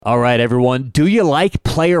All right, everyone. Do you like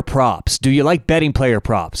player props? Do you like betting player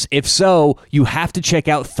props? If so, you have to check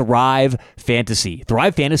out Thrive Fantasy.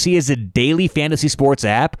 Thrive Fantasy is a daily fantasy sports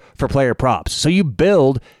app for player props. So you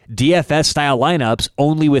build DFS-style lineups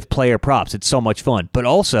only with player props. It's so much fun. But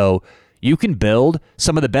also, you can build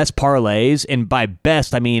some of the best parlays, and by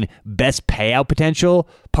best, I mean best payout potential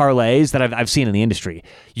parlays that I've seen in the industry.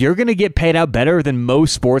 You're going to get paid out better than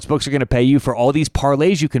most sportsbooks are going to pay you for all these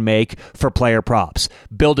parlays you can make for player props.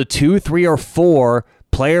 Build a 2, 3, or 4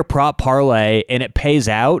 player prop parlay, and it pays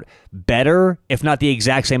out better, if not the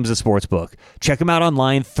exact same as a sportsbook. Check them out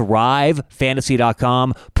online,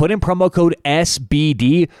 thrivefantasy.com. Put in promo code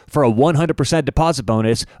SBD for a 100% deposit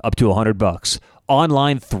bonus up to $100.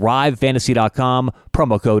 Online, thrivefantasy.com,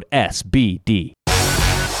 promo code SBD.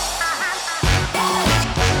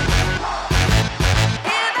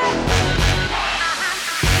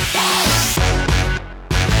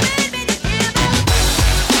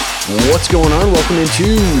 What's going on? Welcome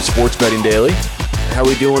into Sports Betting Daily. How are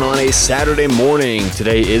we doing on a Saturday morning?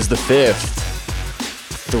 Today is the 5th.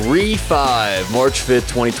 3/5, March 5th,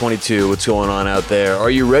 2022. What's going on out there? Are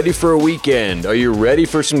you ready for a weekend? Are you ready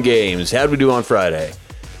for some games? How did we do on Friday?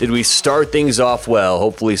 Did we start things off well?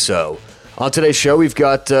 Hopefully so. On today's show, we've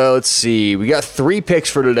got, we got 3 picks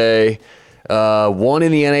for today. One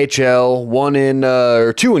in the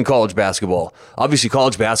NHL, 2 in college basketball. Obviously,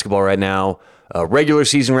 college basketball right now. Regular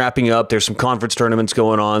season wrapping up. There's some conference tournaments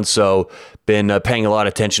going on, so been paying a lot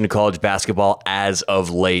of attention to college basketball as of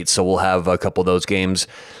late. So we'll have a couple of those games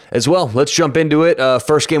as well. Let's jump into it.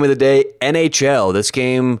 First game of the day, NHL. This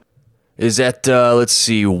game is at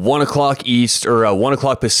 1 o'clock East or 1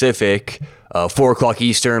 o'clock Pacific, 4 o'clock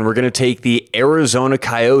Eastern. We're going to take the Arizona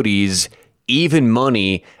Coyotes even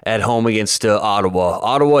money at home against Ottawa.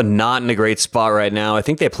 Ottawa not in a great spot right now. I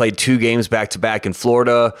think they played 2 games back-to-back in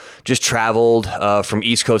Florida, just traveled from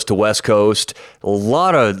East Coast to West Coast. A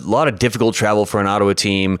lot of difficult travel for an Ottawa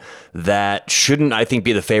team that shouldn't, I think,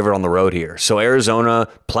 be the favorite on the road here. So Arizona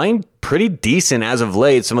playing pretty decent as of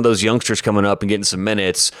late. Some of those youngsters coming up and getting some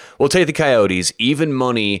minutes. We'll take the Coyotes, even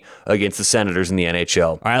money against the Senators in the NHL.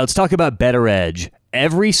 All right, let's talk about Better Edge.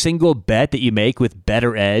 Every single bet that you make with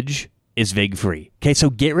Better Edge is VIG free. Okay, so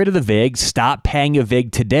get rid of the VIG. Stop paying a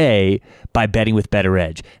VIG today by betting with Better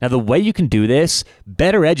Edge. Now, the way you can do this,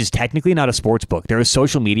 Better Edge is technically not a sports book. They're a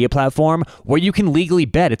social media platform where you can legally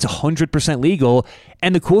bet. It's 100% legal.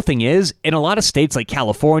 And the cool thing is, in a lot of states like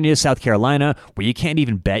California, South Carolina, where you can't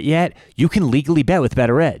even bet yet, you can legally bet with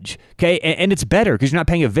Better Edge. Okay, and it's better because you're not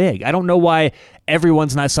paying a VIG. I don't know why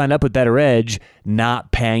everyone's not signed up with Better Edge,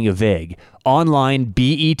 not paying a VIG. Online,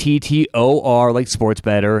 BETTOR, like sports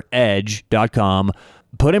better, edge.com.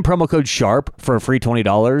 Put in promo code SHARP for a free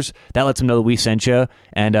 $20. That lets them know that we sent you.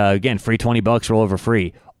 And again, free $20, roll over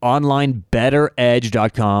free. Online,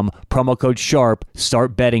 betteredge.com, promo code SHARP.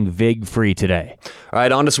 Start betting VIG free today. All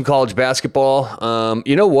right, on to some college basketball.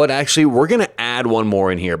 You know what? Actually, we're going to add one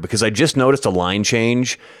more in here because I just noticed a line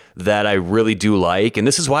change that I really do like, and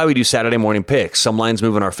this is why we do Saturday morning picks. Some lines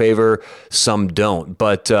move in our favor, some don't.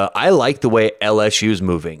 But I like the way LSU is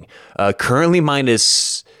moving. Currently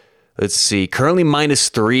minus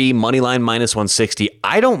 3, money line minus 160.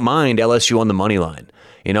 I don't mind LSU on the money line.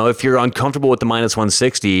 You know, if you're uncomfortable with the minus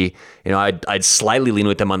 160, you know, I'd slightly lean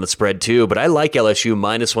with them on the spread too, but I like LSU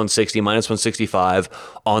minus 160, minus 165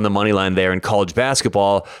 on the money line there in college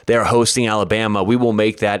basketball. They're hosting Alabama. We will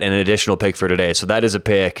make that an additional pick for today. So that is a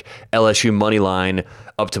pick, LSU money line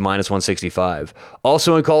up to minus 165.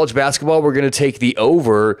 Also in college basketball, we're going to take the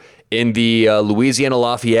over in the Louisiana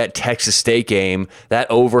Lafayette Texas State game. That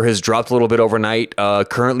over has dropped a little bit overnight,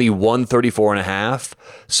 currently 134.5.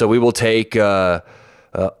 So we will take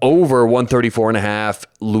over 134.5,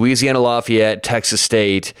 Louisiana Lafayette, Texas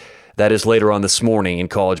State. That is later on this morning in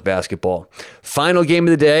college basketball. Final game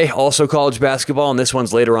of the day, also college basketball, and this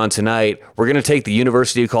one's later on tonight. We're going to take the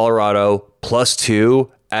University of Colorado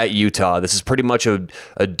 +2 at Utah. This is pretty much a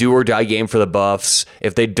do or die game for the Buffs.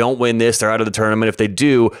 If they don't win this, they're out of the tournament. If they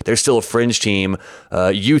do, they're still a fringe team.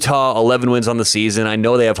 Utah, 11 wins on the season. I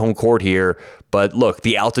know they have home court here, but look,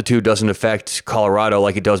 the altitude doesn't affect Colorado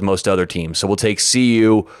like it does most other teams. So we'll take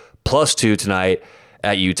CU +2 tonight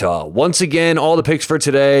at Utah. Once again, all the picks for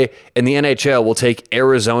today. In the NHL, we'll take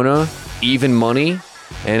Arizona, even money.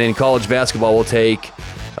 And in college basketball, we'll take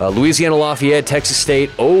Louisiana Lafayette, Texas State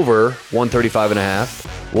over 135.5.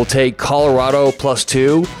 We'll take Colorado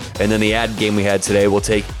 +2. And then the ad game we had today, we'll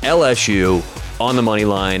take LSU on the money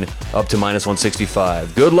line up to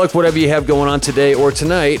 -165. Good luck, whatever you have going on today or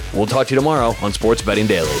tonight. We'll talk to you tomorrow on Sports Betting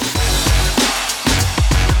Daily.